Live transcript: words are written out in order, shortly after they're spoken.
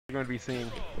You're going to be seeing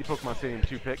the Pokemon Stadium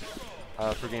 2 pick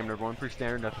for game number 1. Pretty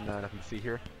standard, nothing to see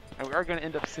here. And we are going to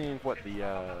end up seeing what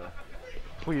the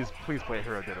please play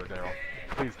Hero Ditto, Daryl.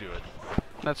 Please do it.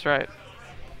 That's right.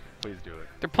 Please do it.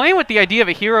 They're playing with the idea of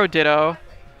a Hero Ditto,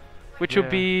 which would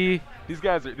be... These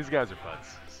guys are buds.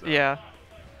 So. Yeah.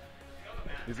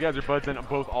 These guys are buds, and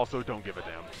both also don't give a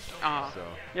damn. So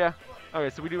yeah.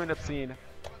 Okay, so we do end up seeing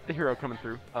the Hero coming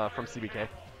through from CBK,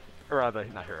 or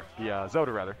not Hero, the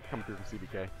Zelda rather, coming through from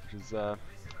CBK, which is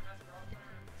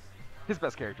his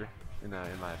best character in my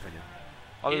opinion.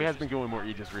 Although he has been going more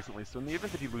Aegis recently, so in the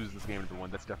event that he loses this game number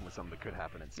 1, that's definitely something that could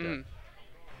happen instead.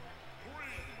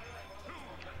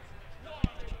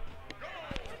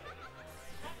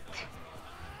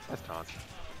 That's taunts.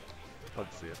 Love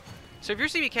to see it. So if you're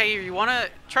CBK here, you want to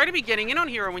try to be getting in on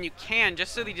Hero when you can,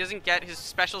 just so that he doesn't get his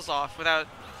specials off without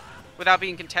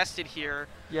being contested here.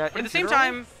 Yeah. But at the same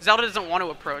time, Zelda doesn't want to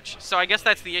approach, so I guess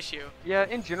that's the issue. Yeah,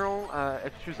 in general,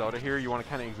 if you're Zelda here, you want to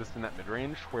kind of exist in that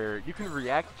mid-range where you can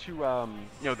react to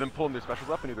them pulling their specials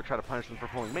up and either try to punish them for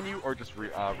pulling menu or just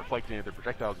reflect any of their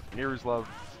projectiles with Mirror's Love.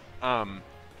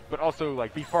 But also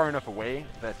like be far enough away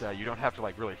that you don't have to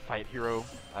like really fight Hero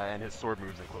and his sword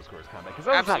moves in close quarters combat, because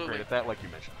Zelda's not great at that, like you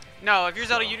mentioned. No, if you're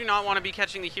Zelda, you do not want to be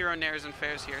catching the Hero nairs and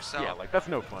fairs here. So yeah, like that's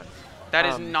no fun. That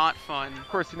is not fun. Of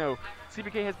course,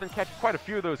 CBK has been catching quite a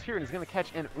few of those here, and he's going to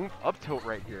catch an oomph up tilt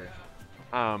right here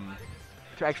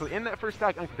to actually end that first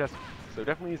stock uncontested. So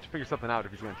definitely needs to figure something out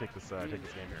if he's going to take this game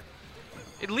here.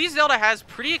 At least Zelda has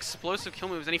pretty explosive kill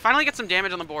moves, and he finally gets some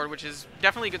damage on the board, which is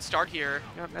definitely a good start here.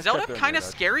 Yeah, Zelda kind of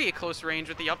scary at close range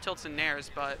with the up tilts and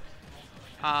nairs, but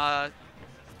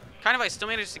KindOfIce still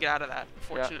manages to get out of that.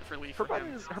 Fortunate for Leaf. Her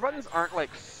buttons aren't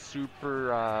like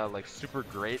super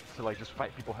great to like just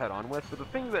fight people head on with, but the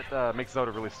thing that makes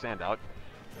Zelda really stand out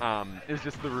is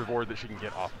just the reward that she can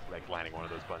get off like landing one of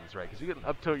those buttons, right? Because you get an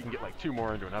up tilt, you can get like 2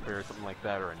 more into an up air or something like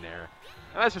that, or a nair.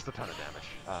 And that's just a ton of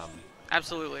damage.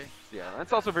 Absolutely. Yeah,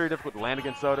 it's also very difficult to land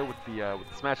against Zelda with the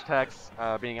smash attacks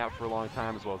being out for a long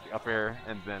time, as well as the up air.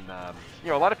 And then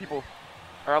a lot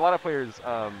of players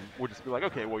would just be like,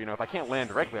 okay, well, if I can't land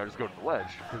directly, I'll just go to the ledge,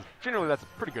 because generally that's a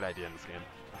pretty good idea in this game.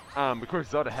 Of course,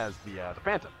 Zelda has the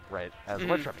Phantom, right, as a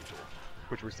ledge trapping tool,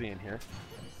 which we're seeing here.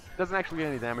 Doesn't actually get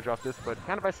any damage off this, but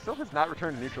KindOfIce still has not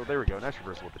returned to neutral. There we go. Nice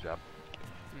reversal with the jab.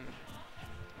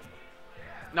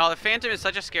 No, the Phantom is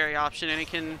such a scary option,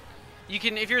 and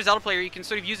if you're a Zelda player, you can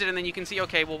sort of use it, and then you can see,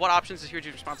 okay, well, what options is Hero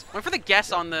Juice response? Went for the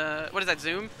guess on the, what is that,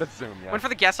 zoom? That's zoom, yeah. Went for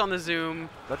the guess on the zoom.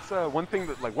 That's one thing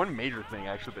that, one major thing,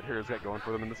 actually, that Hero's got going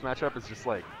for them in this matchup is just,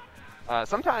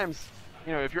 sometimes,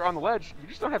 if you're on the ledge, you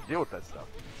just don't have to deal with that stuff.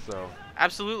 So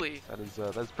absolutely.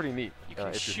 That's pretty neat. You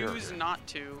can choose not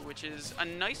to, which is a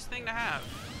nice thing to have.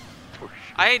 Oh,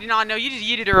 I did not know. You just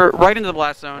yeeted her right into the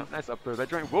blast zone. Nice up there. That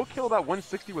joint will kill about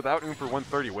 160 without room for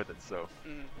 130 with it, so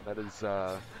that is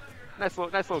nice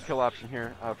little kill option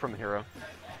here from the Hero.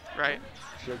 Right.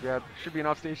 Should be an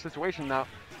offstage situation now.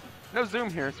 No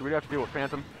zoom here, so we'd have to deal with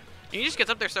Phantom. And he just gets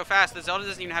up there so fast that Zelda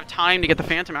doesn't even have time to get the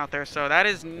Phantom out there, so that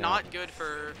is not good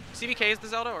for... CBK is the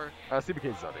Zelda, or?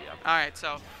 CBK is Zelda, yeah. Alright,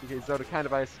 so... CBK Zelda,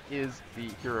 KindOfIce is the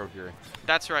Hero here.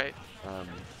 That's right.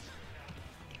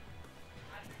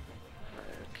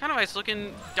 KindOfIce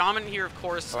looking dominant here, of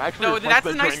course. Oh, actually, no, that's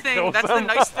the nice thing. That's the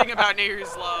nice thing about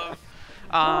Nehru's Love.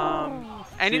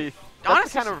 Honestly,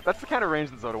 that's the kind of range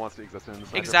that Zelda wants to exist in.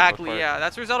 This exactly, yeah.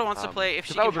 That's where Zelda wants to play if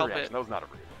she can help it. That was not a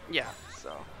read. Yeah.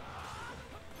 So,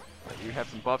 we have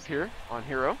some buffs here on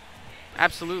Hero.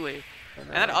 Absolutely. And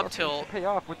that up tilt. Pay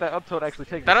off with that up tilt actually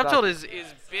taking. That up tilt is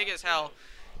big as hell.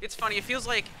 It's funny. It feels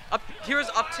like Hero's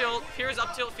up tilt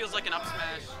feels like an up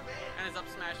smash, and his up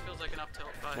smash feels like an up tilt.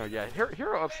 But no, yeah,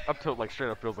 Hero up tilt like straight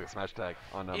up feels like a smash tag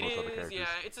on most other characters. Yeah,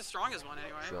 it's the strongest one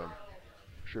anyway. So,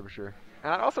 for sure.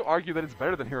 And I'd also argue that it's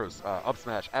better than Hero's up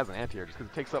smash as an anti-air, just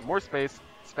because it takes up more space,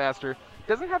 it's faster,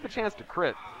 doesn't have the chance to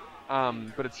crit,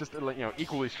 but it's just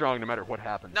equally strong no matter what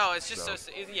happens. No, it's just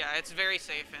it's very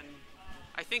safe, and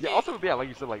I think also like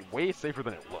you said, way safer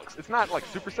than it looks. It's not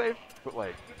super safe, but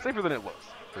safer than it looks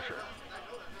for sure.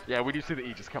 Yeah, we do see the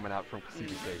Aegis coming out from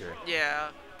CBK here. Yeah.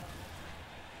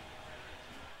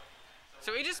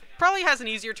 So Aegis probably has an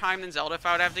easier time than Zelda, if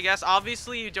I would have to guess.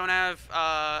 Obviously, you don't have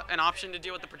an option to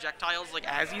deal with the projectiles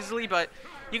as easily, but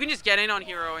you can just get in on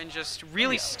Hero and just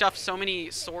really stuff so many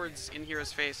swords in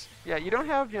Hero's face. Yeah, you don't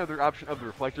have the option of the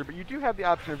reflector, but you do have the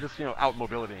option of just out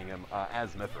mobilitying him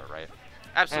as Mithra, right?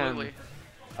 Absolutely.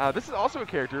 And, this is also a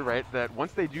character, right, that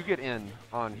once they do get in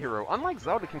on Hero, unlike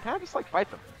Zelda, can kind of just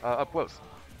fight them up close,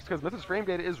 just because Mithra's frame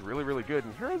data is really, really good,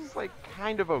 and Hero's is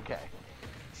kind of okay.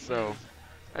 So.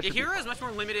 Yeah, Hero has much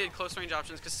more limited close range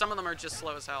options because some of them are just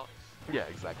slow as hell. Yeah,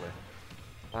 exactly.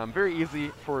 Very easy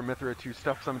for Mythra to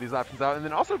stuff some of these options out, and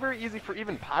then also very easy for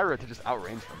even Pyra to just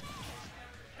outrange them.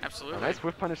 Absolutely. A nice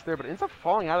whiff punish there, but it ends up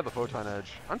falling out of the Photon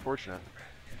Edge. Unfortunate.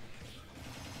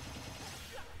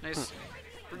 Nice.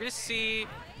 We're gonna see.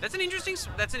 That's an interesting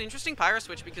Pyra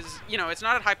switch because you know it's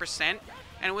not at high percent,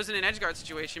 and it wasn't an edge guard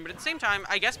situation. But at the same time,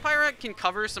 I guess Pyra can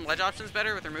cover some ledge options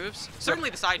better with her moves.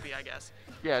 Certainly the side B, I guess.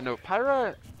 Yeah, no,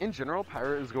 Pyra, in general,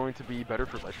 Pyra is going to be better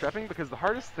for ledge trapping because the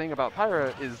hardest thing about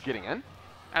Pyra is getting in.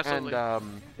 Absolutely.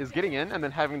 And is getting in and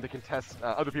then having to contest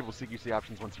other people's CQC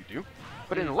options once you do.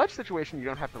 But in a ledge situation, you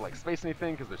don't have to like space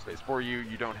anything because there's space for you.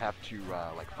 You don't have to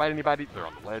like fight anybody. They're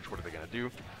on the ledge. What are they going to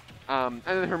do? And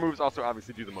then her moves also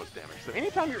obviously do the most damage. So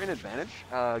anytime you're in advantage,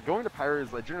 going to Pyra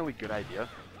is a generally good idea.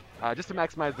 Just to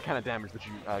maximize the kind of damage that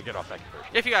you get off that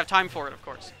conversion. If you have time for it, of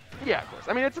course. Yeah, of course.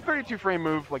 I mean, it's a 32 frame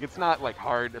move. Like, it's not like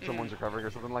hard if someone's recovering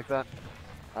or something like that.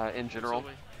 In general.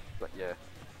 Absolutely. But yeah.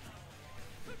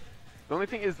 The only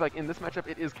thing is, like, in this matchup,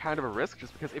 it is kind of a risk,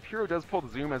 just because if Hero does pull the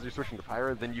zoom as you're switching to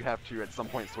Pyra, then you have to, at some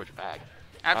point, switch back.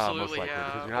 Absolutely, most likely, yeah.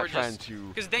 because you're not trying to...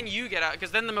 Because then you get out,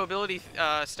 because then the mobility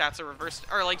stats are reversed,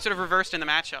 or like sort of reversed in the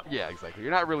matchup. Yeah, exactly.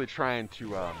 You're not really trying to,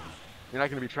 you're not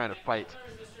going to be trying to fight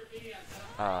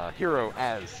Hero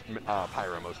as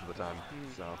Pyra most of the time,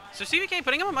 So CBK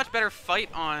putting him a much better fight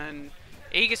on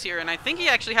Aegis here, and I think he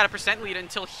actually had a percent lead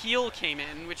until Heal came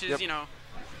in, which is, you know,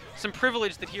 some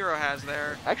privilege that Hero has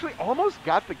there. Actually, almost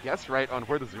got the guess right on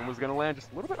where the zoom was going to land.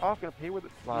 Just a little bit off. Going to pay with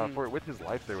it, for it with his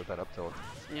life there with that up tilt.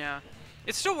 Yeah.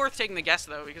 It's still worth taking the guess,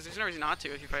 though, because there's no reason not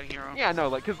to if you're fighting Hero. Yeah, no,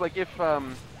 like, because, like,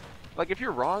 if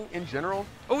you're wrong in general...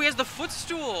 Oh, he has the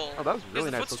footstool! Oh, that was really nice. He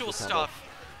has the footstool stuff.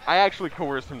 I actually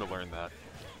coerced him to learn that.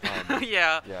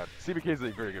 Yeah. Yeah, CBK is a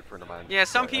very good friend of mine. Yeah,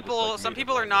 some people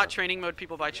are not training mode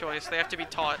people by choice. They have to be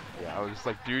taught. Yeah, I was just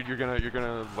like, dude, you're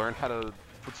gonna learn how to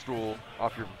footstool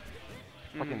off your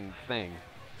fucking thing.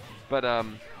 But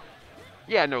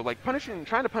yeah, no, like trying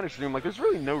to punish Zoom, like there's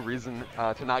really no reason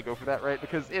to not go for that, right?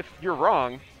 Because if you're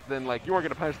wrong, then like you weren't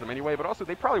gonna punish them anyway. But also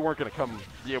they probably weren't gonna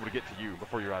be able to get to you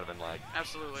before you're out of in lag.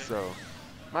 Absolutely. So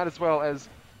might as well as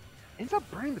ends up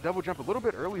burning the double jump a little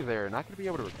bit early there, not gonna be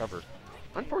able to recover.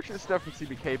 Unfortunate stuff from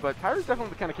CBK, but Pyra's definitely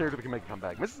the kind of character that can make a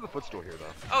comeback. Misses the footstool here,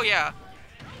 though. Oh, yeah.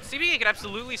 CBK could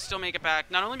absolutely still make it back,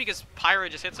 not only because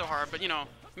Pyra just hit so hard, but, you know,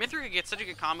 Mythra could get such a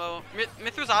good combo.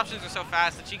 Mythra's options are so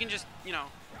fast that she can just, you know,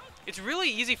 it's really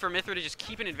easy for Mythra to just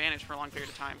keep an advantage for a long period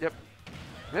of time. Yep.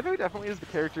 Mythra definitely is the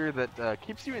character that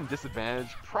keeps you in disadvantage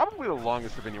probably the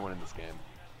longest of anyone in this game.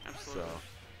 Absolutely. So.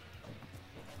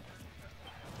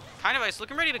 KindOfIce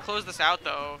looking ready to close this out,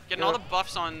 though. Getting all the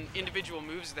buffs on individual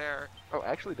moves there. Oh,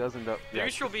 actually does end up... Yeah,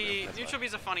 neutral B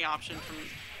is a funny option from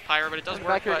Pyra, but it doesn't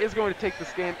work. Backer is going to take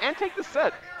this game and take the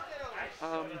set.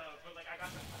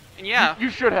 And yeah.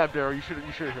 You should have, Darrow. You should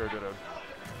have heard it.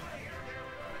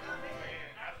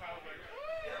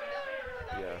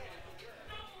 Yeah.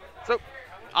 So...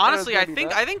 Honestly, I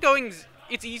think going...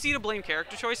 It's easy to blame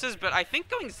character choices, but I think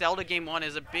going Zelda game 1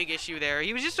 is a big issue there.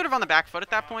 He was just sort of on the back foot at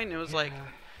that point, and it was like...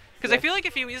 Because I feel like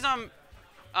if he was on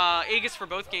Aegis for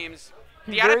both games,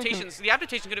 the adaptation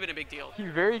could have been a big deal. He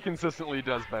very consistently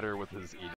does better with his Aegis.